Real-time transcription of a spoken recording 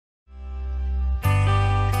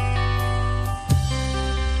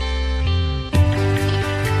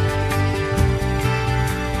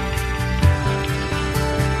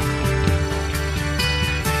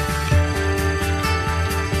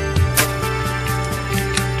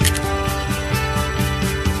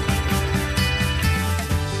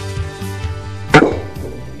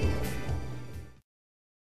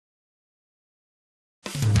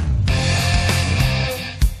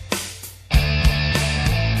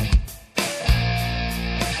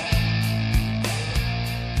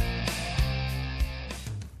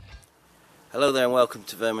Hello there and welcome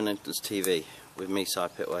to Verminantance TV with me, Si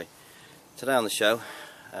Pitway. Today on the show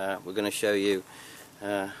we're going to show you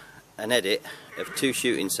an edit of two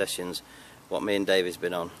shooting sessions what me and Davy's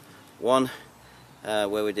been on. One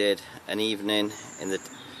where we did an evening in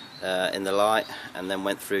the light and then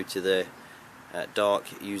went through to the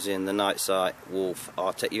dark using the Nite Site Wolf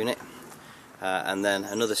RTEK unit, and then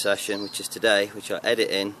another session which is today, which I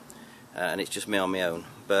edit in and it's just me on my own,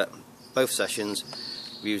 but both sessions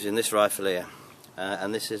using this rifle here,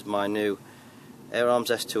 and this is my new Air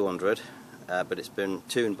Arms S200, but it's been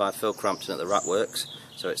tuned by Phil Crampton at the Ratworks,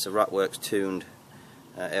 so it's a Ratworks tuned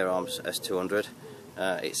Air Arms S200.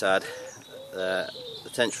 It's had the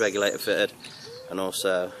tension regulator fitted and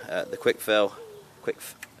also the quick fill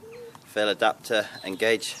adapter and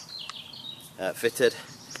gauge fitted.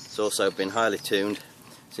 It's also been highly tuned.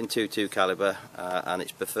 It's in 2.2 calibre and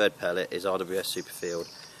its preferred pellet is RWS Superfield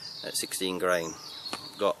at 16 grain.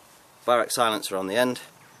 Got Barrack silencer on the end,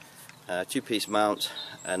 two-piece mount,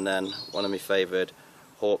 and then one of my favoured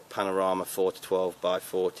Hawk Panorama 4-12 by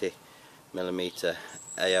 40mm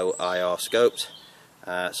AOIR scopes.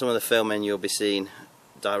 Some of the filming you'll be seeing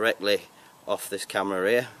directly off this camera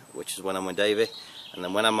here, which is when I'm with Davy, and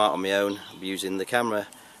then when I'm out on my own I'm using the camera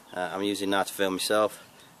I'm using now to film myself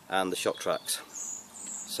and the shot tracks.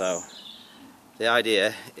 So the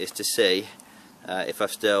idea is to see if I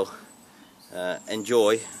still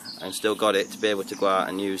enjoy and still got it to be able to go out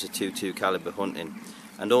and use a 2.2 calibre hunting,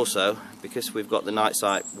 and also because we've got the Nite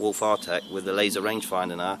Site Wolf RTEK with the laser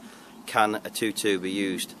rangefinder now, can a 2.2 be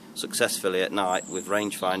used successfully at night with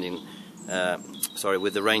rangefinding,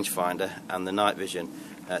 with the rangefinder and the night vision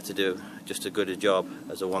to do just as good a job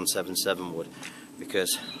as a 177 would,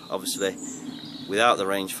 because obviously without the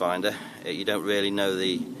rangefinder you don't really know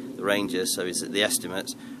the ranges, so it's the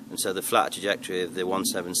estimates, and so the flat trajectory of the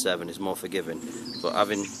 177 is more forgiving. But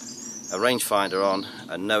having a rangefinder on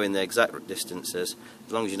and knowing the exact distances,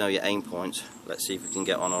 as long as you know your aim points, let's see if we can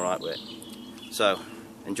get on alright with it. So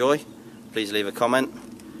enjoy, please leave a comment,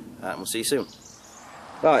 and we'll see you soon.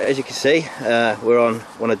 Right, as you can see, we're on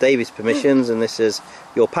one of Davy's permissions, and this is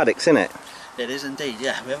your paddocks, isn't it? It is indeed,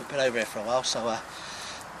 yeah. We haven't been over here for a while, so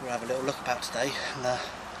we'll have a little look about today and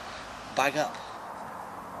bag up.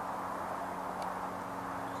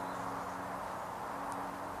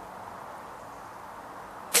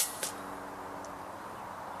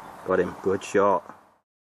 Got him, good shot.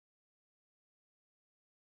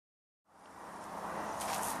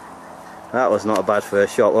 That was not a bad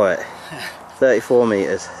first shot, was it? 34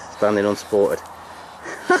 metres, standing unsupported.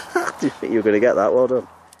 Do you think you were going to get that? Well done.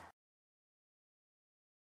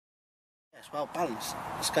 Yeah, it's well balanced.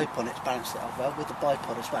 The scope on it's balanced it out well with the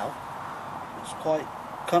bipod as well. It's quite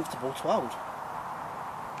comfortable to hold,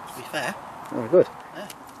 to be fair. Oh, good. Yeah.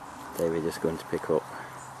 Davy just going to pick up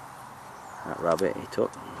that rabbit he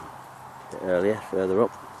took a bit earlier, further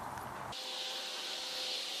up.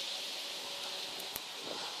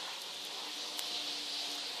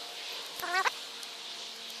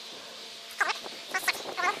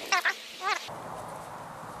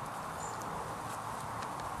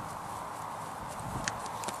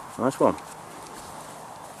 Nice one.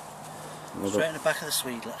 Straight in the back of the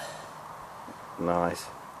Sweedlet. Nice.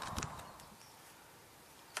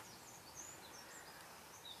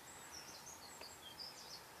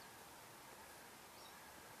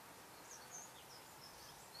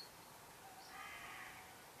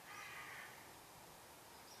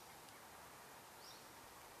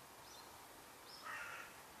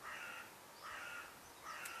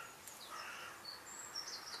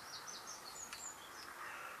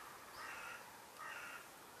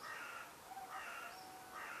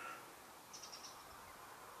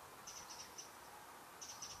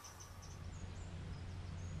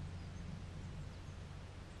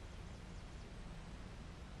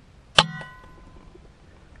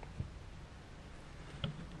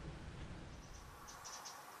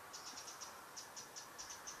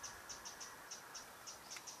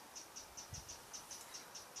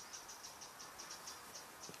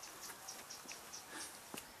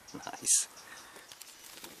 Nice.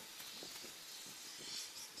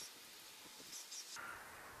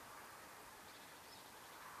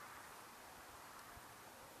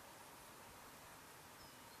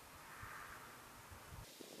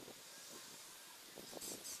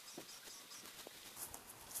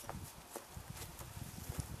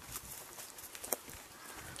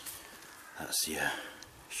 That's the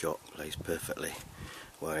shot, placed perfectly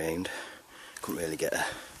where I aimed. Couldn't really get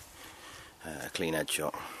a clean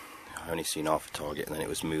headshot. I only seen half a target and then it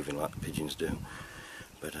was moving like the pigeons do,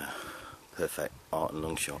 but perfect art and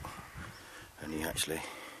lung shot, and he actually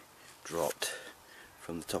dropped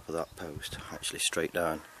from the top of that post, actually straight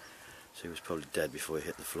down. So he was probably dead before he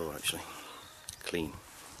hit the floor actually. Clean.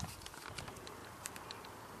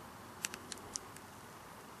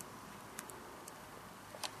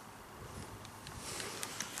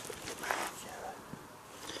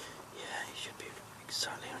 Yeah, he should be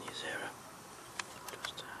exactly on your zero.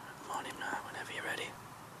 Just I'm on him now whenever you're ready.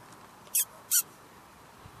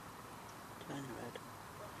 Turn red.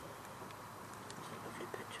 That's a lovely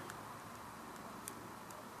picture.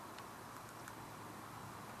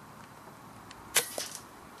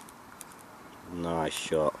 Nice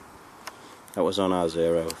shot. That was on our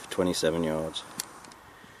zero, 27 yards.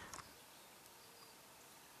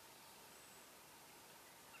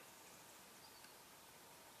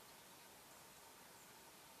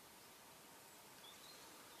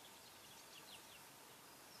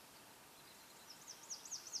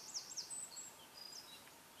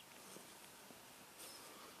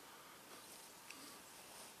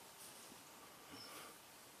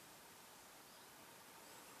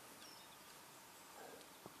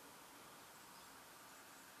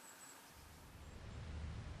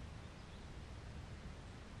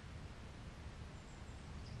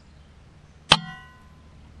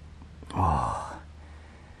 Oh,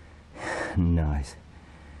 nice.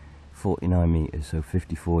 49 metres, so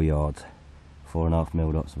 54 yards. 4.5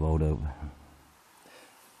 mil dots of old over.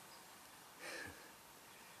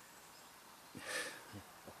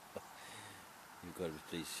 You've got to be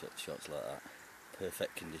pleased shot shots like that.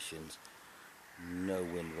 Perfect conditions, no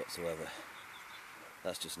wind whatsoever.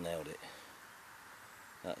 That's just nailed it.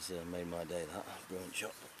 That's made my day, that. Brilliant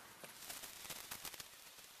shot.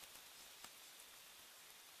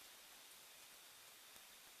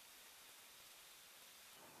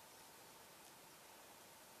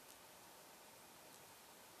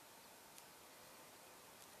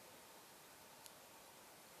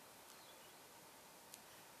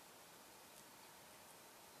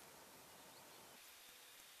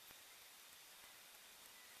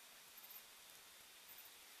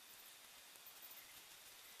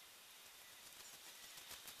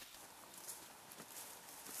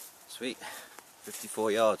 Sweet.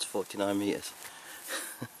 54 yards, 49 metres.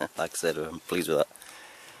 Like I said, I'm pleased with that.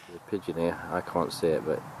 The pigeon here, I can't see it,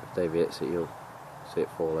 but if Davey hits it, you'll see it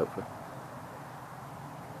fall hopefully.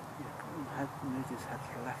 Yeah, move his head to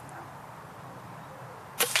the left now.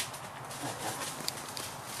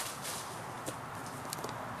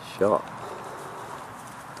 Shot.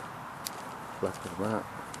 Left of that.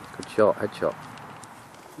 Good shot, headshot.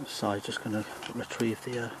 So I'm just going to retrieve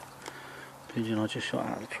the pigeon I just shot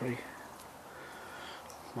out of the tree.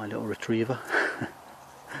 My little retriever. Good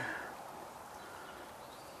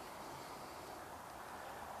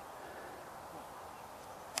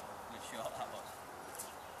shot that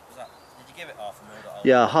was. Did you give it half a mil dot hold?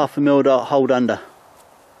 Yeah, half a mil dot hold under.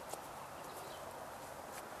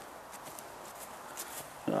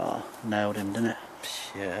 Oh, nailed him, didn't it?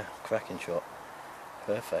 Yeah, cracking shot.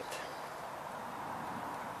 Perfect.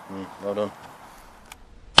 Well done.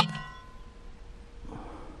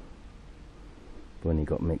 Bunny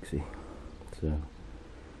got mixy, so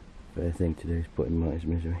fair thing to do is put him out his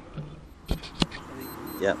misery.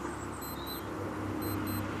 Yep.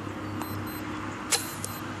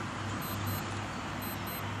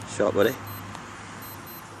 Shot, buddy.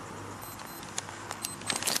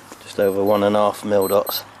 Just over 1.5 mil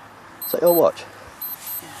dots. Is that your watch?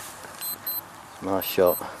 Yeah. Nice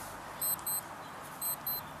shot.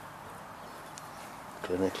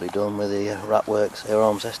 Clinically done with the Ratworks Air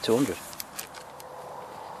Arms S200.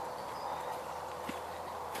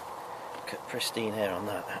 Look at pristine hair on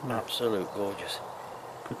that. Absolute gorgeous.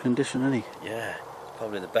 Good condition, isn't he? Yeah.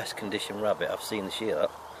 Probably the best condition rabbit I've seen this year.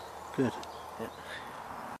 That. Good. Yeah.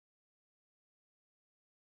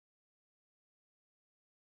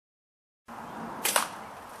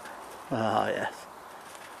 Ah, yes.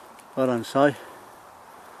 Well done, Si.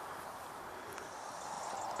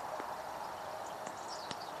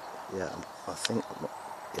 Yeah, I think,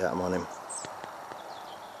 yeah, I'm on him.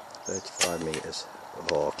 35 metres.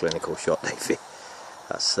 Oh, clinical shot, Davey.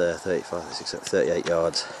 That's 35, 36, 38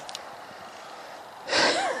 yards.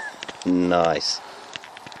 Nice.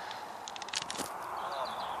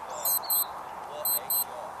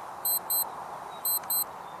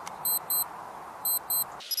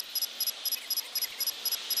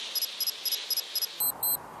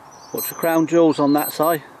 What's your crown jewels on that,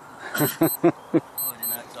 Si?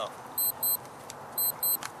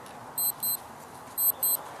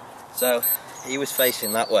 So he was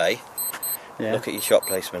facing that way. Yeah. Look at your shot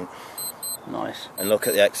placement. Nice. And look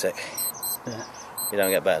at the exit. Yeah. You don't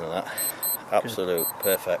get better than that. Absolute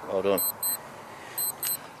perfect. Well done.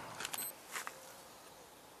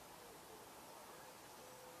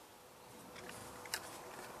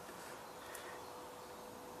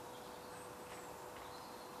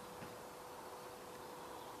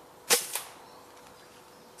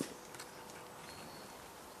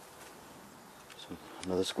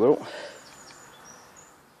 Another squirrel.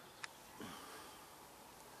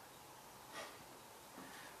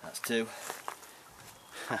 That's two.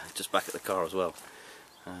 Just back at the car as well.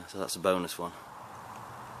 So that's a bonus one.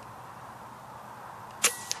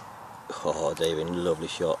 Oh, David, lovely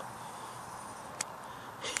shot.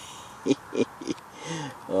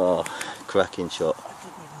 Oh, cracking shot. I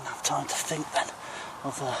didn't even have time to think then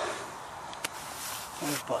of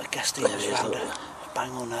but I guessed he was round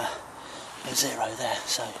bang on a zero there,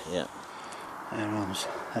 so yeah. Air Arms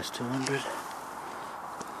S200.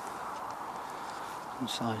 And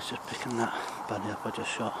size just picking that bunny up I just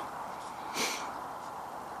shot.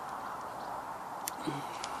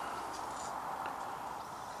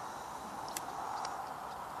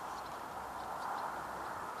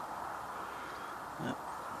 Yep.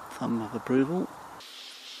 Thumb of approval.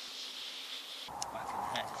 Back in the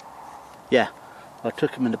head. Yeah, I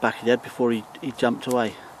took him in the back of the head before he jumped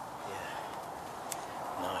away. Yeah.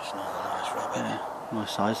 Nice, nice rabbit. Yeah,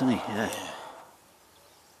 nice size, isn't he? Yeah. Yeah.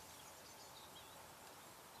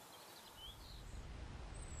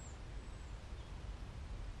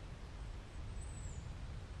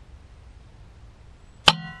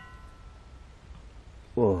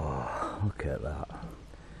 Whoa, look at that.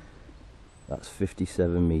 That's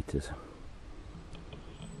 57 metres.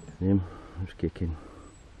 See him? Just kicking.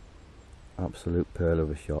 Absolute pearl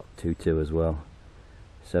of a shot. 2-2 as well.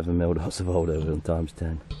 7mm dots of old over them times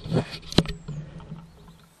 10.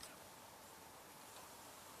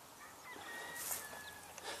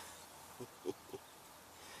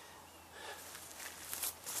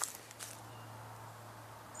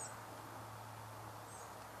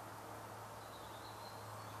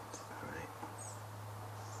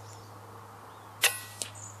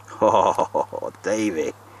 Oh,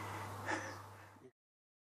 Davy.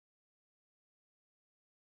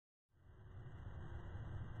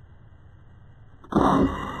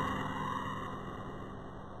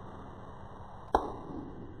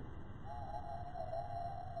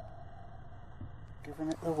 Giving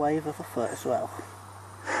it the wave of a foot as well.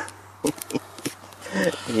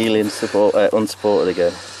 Kneeling unsupported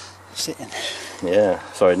again. Sitting. Yeah,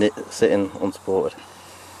 sorry, sitting unsupported.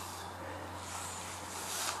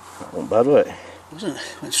 That wasn't bad, was it? Wasn't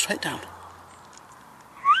it? Went straight down.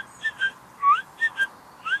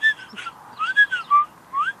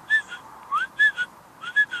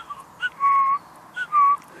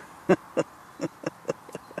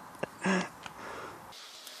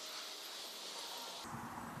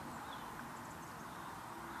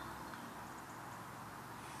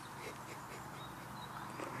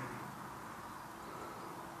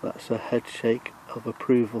 That's a head shake of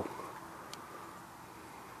approval.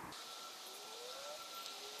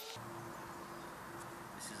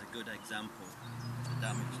 This is a good example of the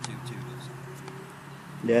damage 2-2 does.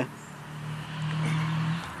 Yeah.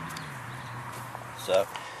 So,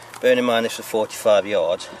 bearing in mind this was 45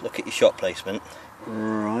 yards, look at your shot placement.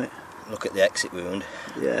 Right. Look at the exit wound.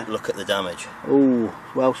 Yeah. Look at the damage. Oh,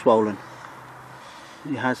 well swollen.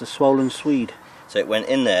 He has a swollen Swede. So it went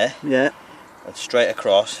in there. Yeah. And straight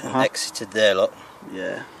across and exited there, look.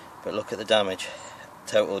 Yeah. But look at the damage.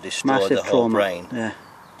 Total destroyed Massive the whole trauma. brain. Yeah.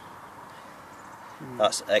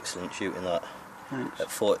 That's excellent shooting that. Thanks.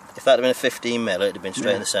 At 40, if that had been a 15mm, it'd have been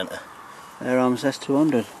straight in the centre. Air Arms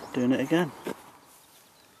S200, doing it again.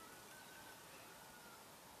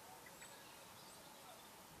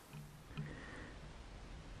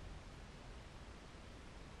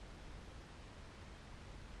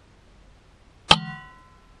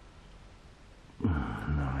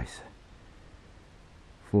 Nice.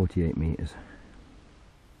 48 metres.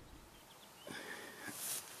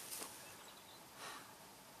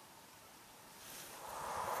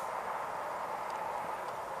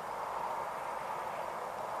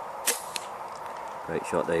 Great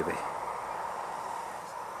shot, Davy.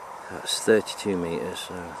 That's 32 metres,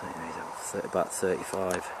 so I think about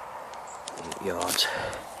 35 yards.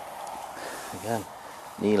 Again,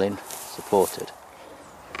 kneeling, supported.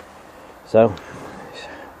 So,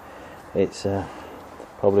 it's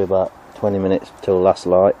probably about 20 minutes till last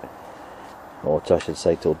light, or I should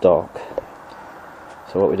say till dark.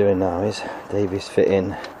 So what we're doing now is Davy's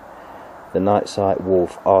fitting the Nite Site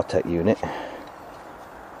Wolf RTEK unit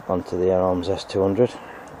onto the Air Arms S200,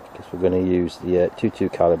 because we're going to use the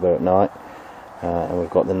 2.2 calibre at night, and we've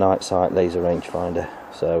got the Nite Site laser rangefinder.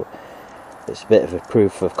 So it's a bit of a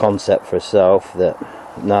proof of concept for itself that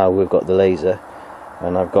now we've got the laser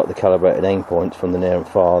and I've got the calibrated aim points from the near and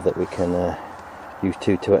far that we can use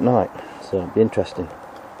 2.2 at night. So it'll be interesting.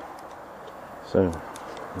 So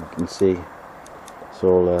you can see it's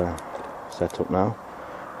all set up now,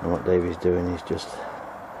 and what Davy's doing is just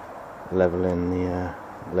leveling the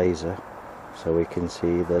laser so we can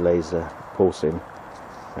see the laser pulsing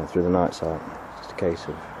through the night sight. Just a case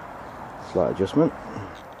of slight adjustment.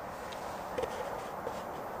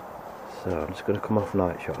 So I'm just going to come off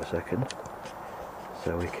night shot a second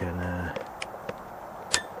so we can right,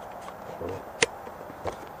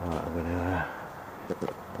 I'm going to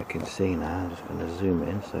I can see now. I'm just going to zoom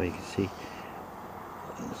in so you can see,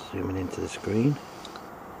 zooming into the screen.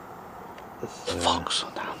 The fox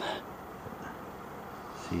down there.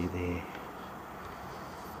 See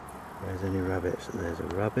there's any rabbits. There's a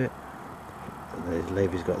rabbit.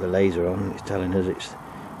 Lavy's got the laser on and it's telling us it's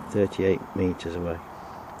 38 metres away.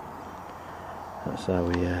 That's how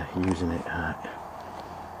we're using it.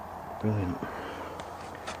 Brilliant.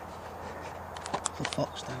 The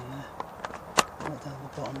fox down there. Right down the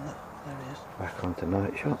bottom, look. There he is. Back onto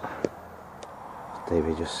night shot.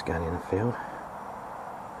 Davy just scanning the field.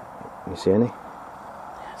 Can you see any?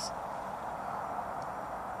 Yes.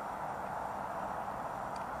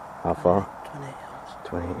 How far? 28 yards.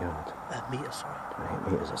 28 yards. Metres, sorry.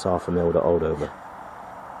 28 metres. That's half a mil to hold over.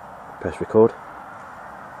 Press record.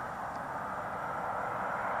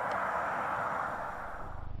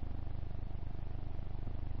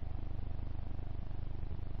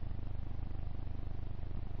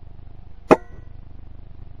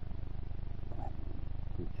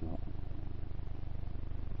 Good shot.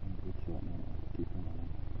 Good shot, mate. Keep him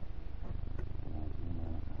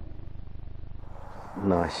on.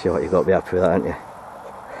 Nice shot. You've got to be happy with that, haven't you?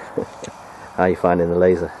 How are you finding the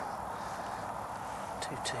laser?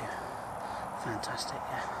 2-2. Fantastic,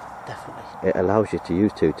 yeah. Definitely. It allows you to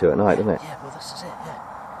use 2-2 at night, doesn't it? Yeah, well this is it, yeah.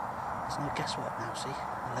 There's no guesswork now, see?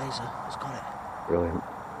 The laser has got it. Brilliant.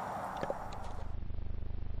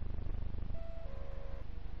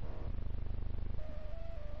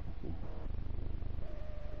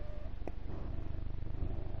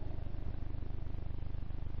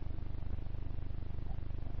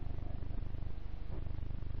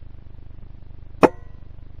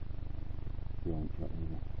 Brilliant shot,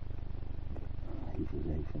 isn't it? He's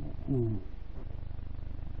racing it.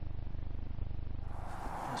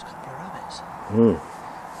 There's a couple of rabbits.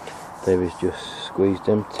 Davy's just squeezed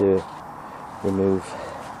him to remove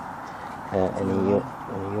any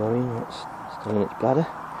urine that's still in its bladder.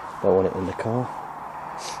 Don't want it in the car.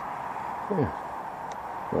 Yeah.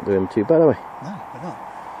 Not doing too bad, are we? No, we're not.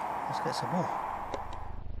 Let's get some more.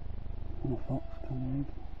 And a fox coming in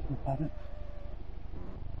to the paddock.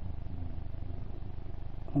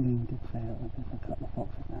 Colleen did say that there's a couple of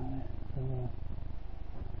foxes down there, so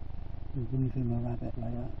we'll lose him a rabbit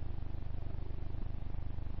later.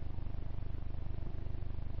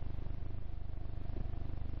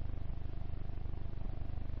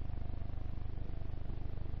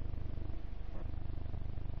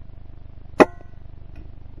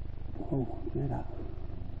 Oh, do that.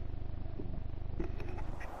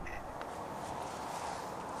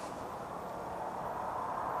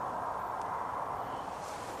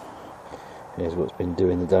 Here's what's been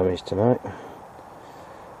doing the damage tonight.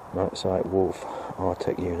 Nite Site Wolf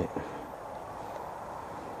RTEK unit.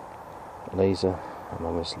 Laser and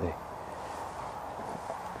obviously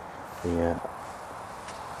the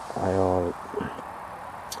IR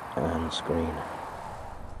and screen.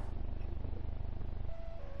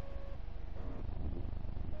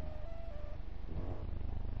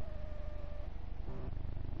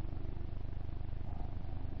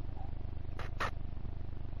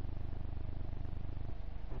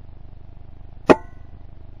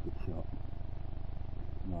 Good shot.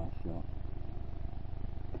 Nice shot.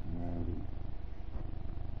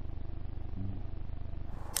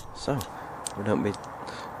 So we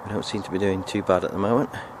don't seem to be doing too bad at the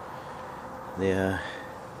moment. The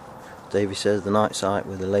Davy says the Nite Site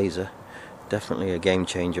with the laser, definitely a game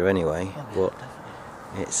changer anyway. Oh, yeah, but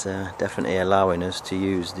definitely. it's definitely allowing us to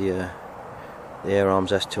use the Air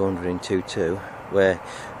Arms S200 in 2.2, where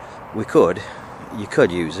you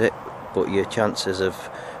could use it, but your chances of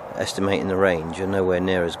estimating the range are nowhere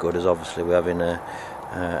near as good as obviously we're having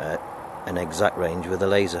an exact range with a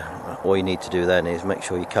laser. All you need to do then is make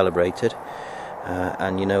sure you're calibrated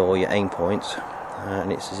and you know all your aim points,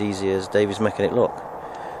 and it's as easy as Davy's making it look.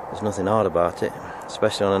 There's nothing hard about it,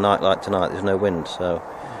 especially on a night like tonight. There's no wind, so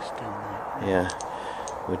yeah,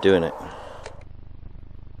 we're doing it.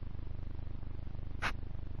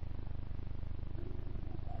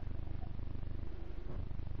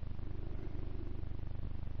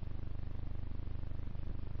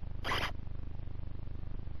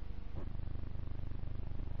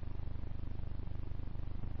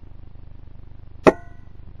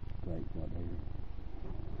 Great shot, Davy.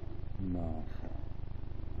 Nice.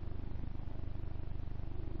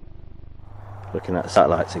 Looking at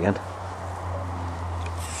satellites again.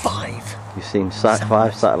 5. You've seen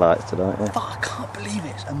 5 satellites tonight, yeah? I can't believe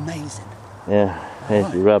it. It's amazing. Yeah,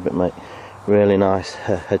 here's your rabbit, mate. Really nice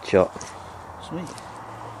headshot. Sweet.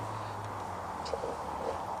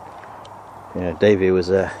 Yeah, Davy was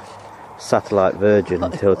a satellite virgin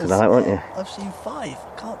until tonight, weren't you? I've seen 5.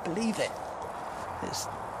 I can't believe it.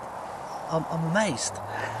 I'm amazed.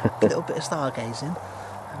 A little bit of stargazing,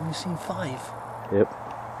 and we've seen 5. Yep.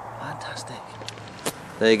 Fantastic.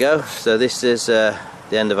 There you go. So this is the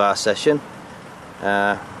end of our session.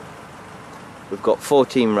 We've got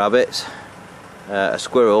 14 rabbits, a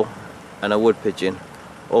squirrel, and a wood pigeon,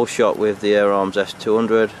 all shot with the Air Arms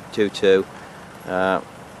S200 2.2,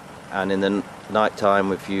 and in the night time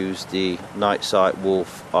we've used the Nite Site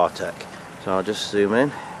Wolf RTEK. So I'll just zoom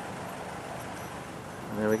in.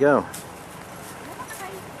 There we go.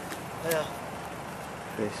 Yeah.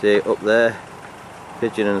 You see up there,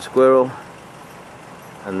 pigeon and squirrel,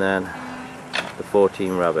 and then the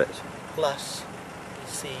 14 rabbits. Plus,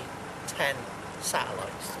 we see 10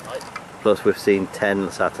 satellites tonight. Plus we've seen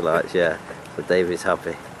 10 satellites, yeah. So Davy's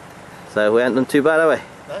happy. So we haven't done too bad, have we?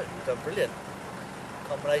 No, we've done brilliant.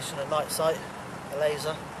 Combination of Nite Site, the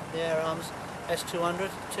laser, the Air Arms S200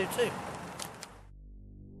 2.2.